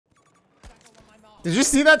Did you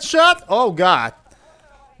see that shot? Oh god.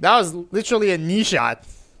 That was literally a knee shot.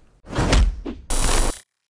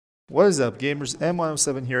 What is up gamers,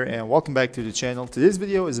 M107 here and welcome back to the channel. Today's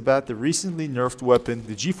video is about the recently nerfed weapon,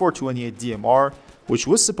 the G428 DMR, which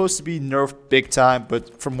was supposed to be nerfed big time,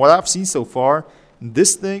 but from what I've seen so far,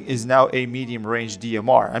 this thing is now a medium range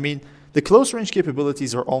DMR. I mean, the close range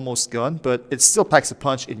capabilities are almost gone, but it still packs a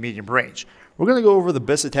punch in medium range. We're going to go over the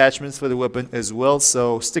best attachments for the weapon as well,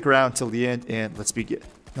 so stick around till the end and let's begin.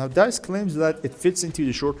 Now DICE claims that it fits into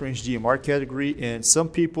the short range DMR category, and some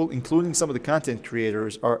people, including some of the content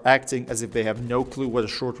creators, are acting as if they have no clue what a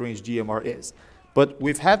short range DMR is. But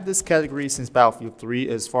we've had this category since Battlefield 3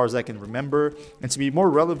 as far as I can remember, and to be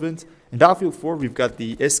more relevant, in Battlefield 4 we've got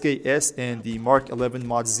the SKS and the Mark 11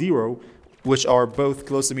 Mod 0, which are both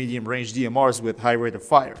close to medium range DMRs with high rate of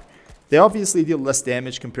fire. They obviously deal less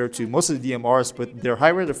damage compared to most of the DMRs, but their high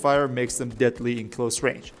rate of fire makes them deadly in close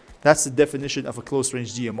range. That's the definition of a close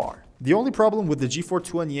range DMR. The only problem with the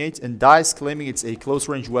G428 and DICE claiming it's a close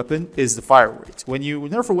range weapon is the fire rate. When you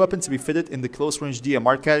nerf a weapon to be fitted in the close range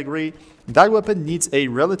DMR category, that weapon needs a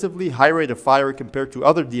relatively high rate of fire compared to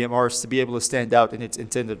other DMRs to be able to stand out in its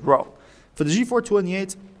intended role. For the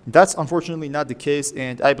G428, that's unfortunately not the case,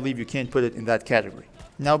 and I believe you can't put it in that category.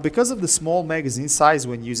 Now, because of the small magazine size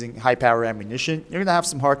when using high power ammunition, you're going to have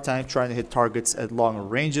some hard time trying to hit targets at longer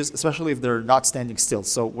ranges, especially if they're not standing still.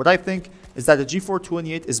 So what I think is that the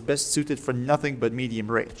G428 is best suited for nothing but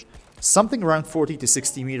medium range. Something around 40 to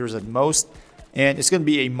 60 meters at most, and it's going to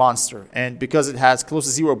be a monster. And because it has close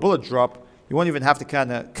to zero bullet drop, you won't even have to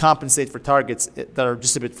kind of compensate for targets that are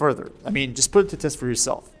just a bit further. I mean, just put it to test for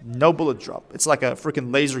yourself. No bullet drop. It's like a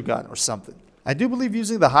freaking laser gun or something. I do believe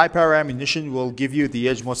using the high power ammunition will give you the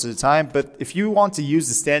edge most of the time, but if you want to use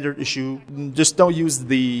the standard issue, just don't use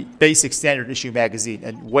the basic standard issue magazine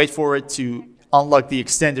and wait for it to unlock the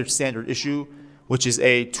extended standard issue, which is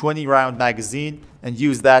a 20 round magazine, and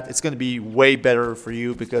use that. It's going to be way better for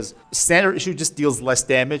you because standard issue just deals less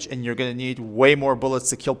damage and you're going to need way more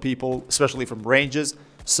bullets to kill people, especially from ranges.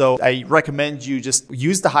 So I recommend you just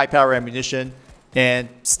use the high power ammunition and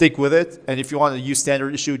stick with it. And if you want to use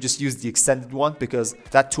standard issue, just use the extended one because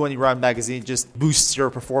that 20 round magazine just boosts your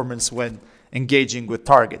performance when engaging with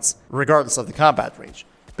targets, regardless of the combat range.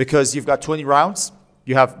 Because you've got 20 rounds,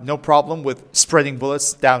 you have no problem with spreading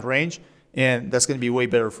bullets downrange, and that's going to be way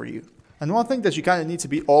better for you. And one thing that you kind of need to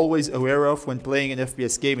be always aware of when playing an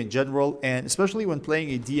FPS game in general, and especially when playing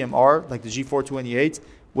a DMR like the G428,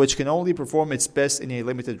 which can only perform its best in a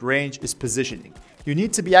limited range, is positioning. You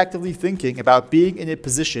need to be actively thinking about being in a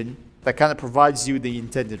position that kind of provides you the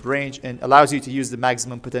intended range and allows you to use the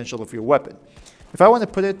maximum potential of your weapon. If I want to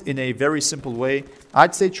put it in a very simple way,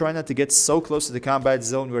 I'd say try not to get so close to the combat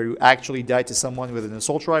zone where you actually die to someone with an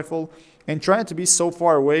assault rifle, and try not to be so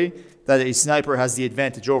far away that a sniper has the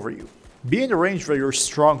advantage over you. Be in a range where you're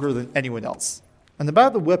stronger than anyone else. And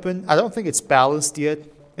about the weapon, I don't think it's balanced yet.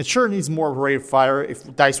 It sure needs more rate of fire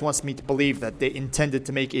if DICE wants me to believe that they intended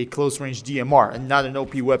to make a close-range DMR and not an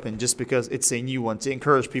OP weapon just because it's a new one to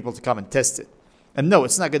encourage people to come and test it. And no,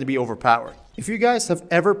 it's not going to be overpowered. If you guys have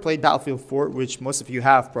ever played Battlefield 4, which most of you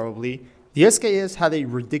have probably, the SKS had a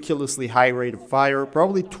ridiculously high rate of fire,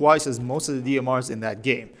 probably twice as most of the DMRs in that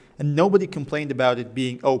game. And nobody complained about it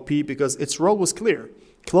being OP because its role was clear: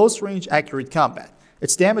 close-range accurate combat.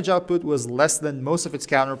 Its damage output was less than most of its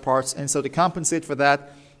counterparts, and so to compensate for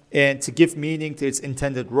that and to give meaning to its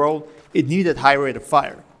intended role, it needed high rate of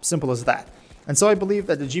fire. Simple as that. And so I believe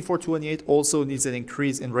that the G428 also needs an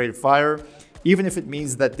increase in rate of fire. Even if it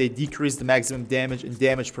means that they decrease the maximum damage and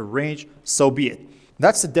damage per range, so be it.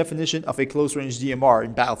 That's the definition of a close-range DMR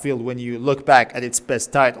in Battlefield when you look back at its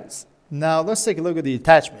best titles. Now let's take a look at the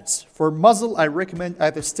attachments. For muzzle, I recommend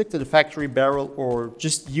either stick to the factory barrel or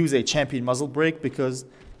just use a champion muzzle brake because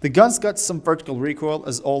the gun's got some vertical recoil,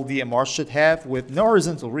 as all DMRs should have, with no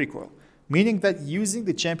horizontal recoil, meaning that using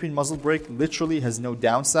the champion muzzle brake literally has no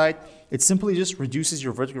downside. It simply just reduces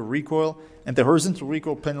your vertical recoil, and the horizontal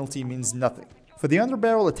recoil penalty means nothing. For the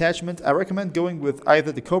underbarrel attachment, I recommend going with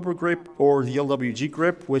either the Cobra grip or the LWG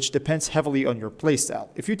grip, which depends heavily on your playstyle.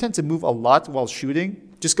 If you tend to move a lot while shooting,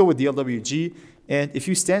 just go with the LWG, and if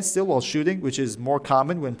you stand still while shooting, which is more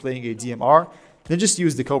common when playing a DMR, then just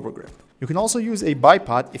use the Cobra grip. You can also use a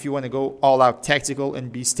bipod if you want to go all out tactical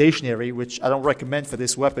and be stationary, which I don't recommend for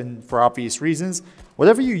this weapon for obvious reasons.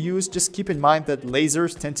 Whatever you use, just keep in mind that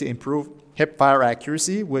lasers tend to improve hip fire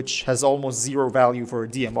accuracy, which has almost zero value for a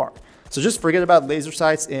DMR. So just forget about laser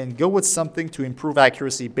sights and go with something to improve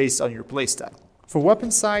accuracy based on your playstyle. For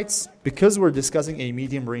weapon sights, because we're discussing a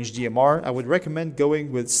medium range DMR, I would recommend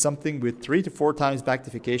going with something with 3 to 4 times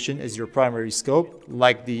magnification as your primary scope,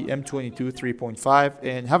 like the M22 3.5,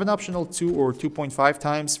 and have an optional 2 or 2.5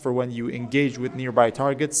 times for when you engage with nearby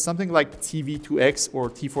targets, something like TV2X or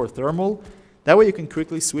T4 thermal. That way you can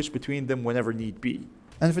quickly switch between them whenever need be.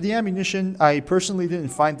 And for the ammunition, I personally didn't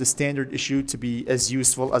find the standard issue to be as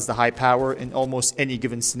useful as the high power in almost any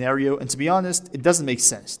given scenario, and to be honest, it doesn't make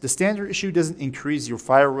sense. The standard issue doesn't increase your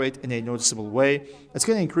fire rate in a noticeable way. It's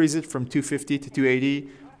going to increase it from 250 to 280,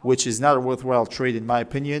 which is not a worthwhile trade in my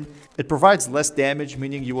opinion. It provides less damage,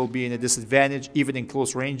 meaning you will be in a disadvantage even in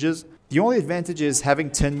close ranges. The only advantage is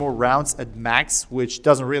having 10 more rounds at max, which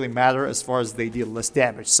doesn't really matter as far as they deal less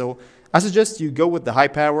damage. So I suggest you go with the high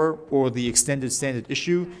power or the extended standard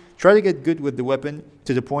issue. Try to get good with the weapon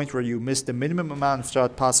to the point where you miss the minimum amount of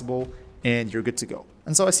shot possible and you're good to go.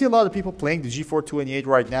 And so I see a lot of people playing the G428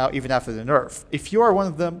 right now even after the nerf. If you are one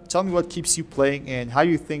of them, tell me what keeps you playing and how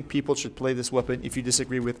you think people should play this weapon if you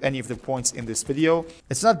disagree with any of the points in this video.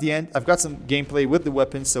 It's not the end. I've got some gameplay with the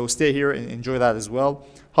weapon, so stay here and enjoy that as well.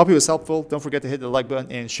 Hope it was helpful. Don't forget to hit the like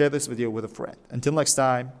button and share this video with a friend. Until next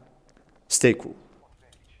time, stay cool.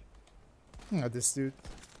 This dude.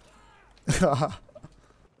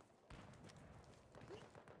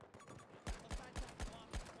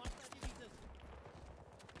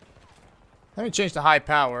 Let me change the high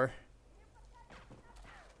power.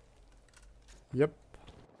 Yep.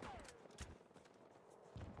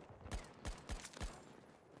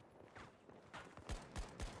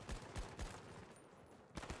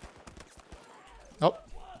 Oh.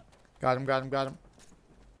 Got him, got him, got him.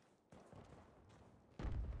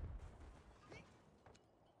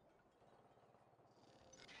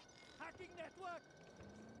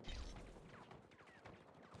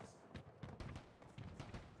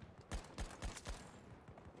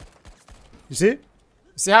 You see?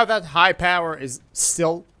 See how that high power is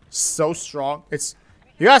still so strong? It's...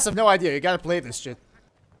 You guys have no idea. You gotta play this shit.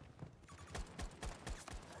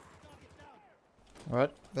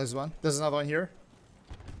 Alright, there's one. There's another one here.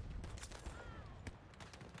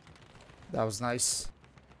 That was nice.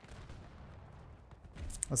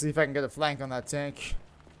 Let's see if I can get a flank on that tank.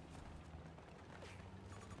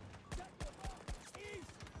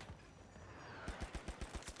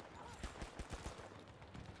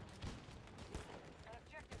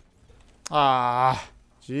 Ah,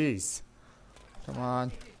 jeez. Come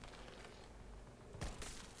on.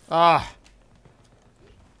 Ah.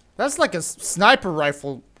 That's like a sniper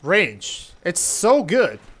rifle range. It's so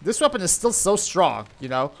good. This weapon is still so strong, you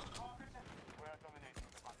know?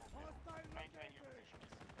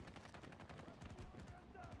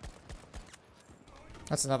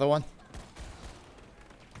 That's another one.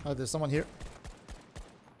 Oh, there's someone here.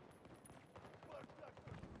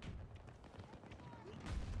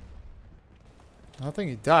 I don't think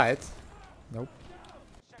he died. Nope.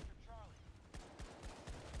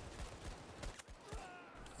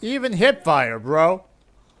 Even hip fire, bro.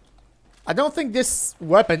 I don't think this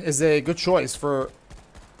weapon is a good choice for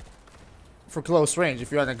close range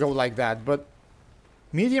if you want to go like that, but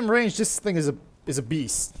medium range, this thing is a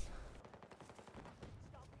beast.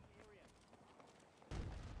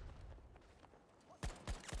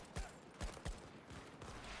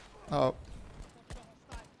 Oh.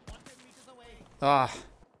 Ah.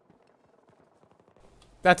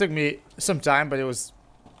 That took me some time, but it was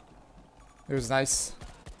nice.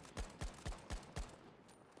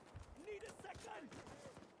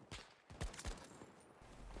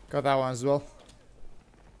 Got that one as well.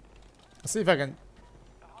 Let's see if I can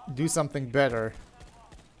do something better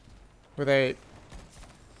with a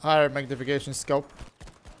higher magnification scope.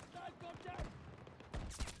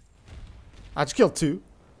 I just killed 2.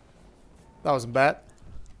 That wasn't bad.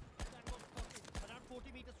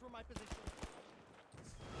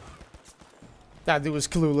 That dude was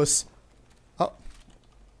clueless. Oh.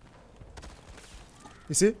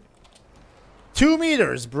 You see? 2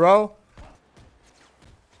 meters, bro.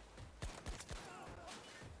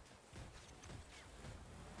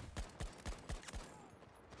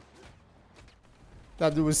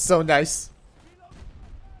 That dude was so nice.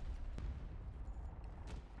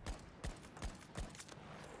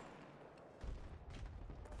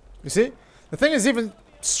 You see? The thing is even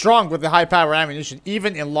strong with the high power ammunition,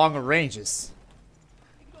 even in longer ranges.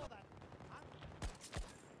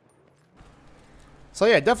 So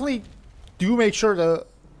yeah, definitely do make sure to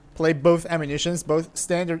play both ammunitions, both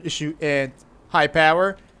standard issue and high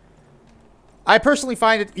power. I personally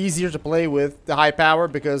find it easier to play with the high power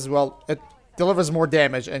because, well, it delivers more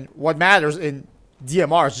damage, and what matters in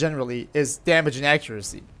DMRs generally is damage and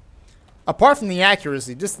accuracy. Apart from the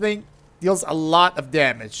accuracy, this thing deals a lot of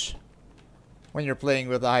damage when you're playing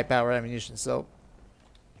with high power ammunition. So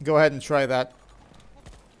go ahead and try that.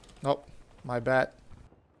 Nope, my bad.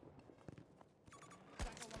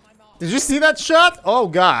 Did you see that shot? Oh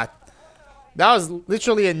god. That was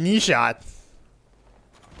literally a knee shot.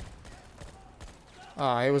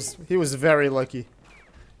 Ah, he was very lucky.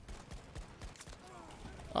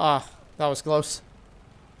 Ah, that was close.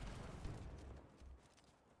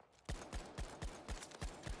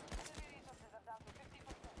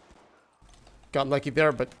 Got lucky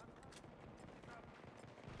there, but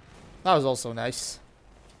that was also nice.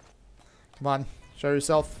 Come on, show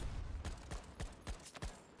yourself.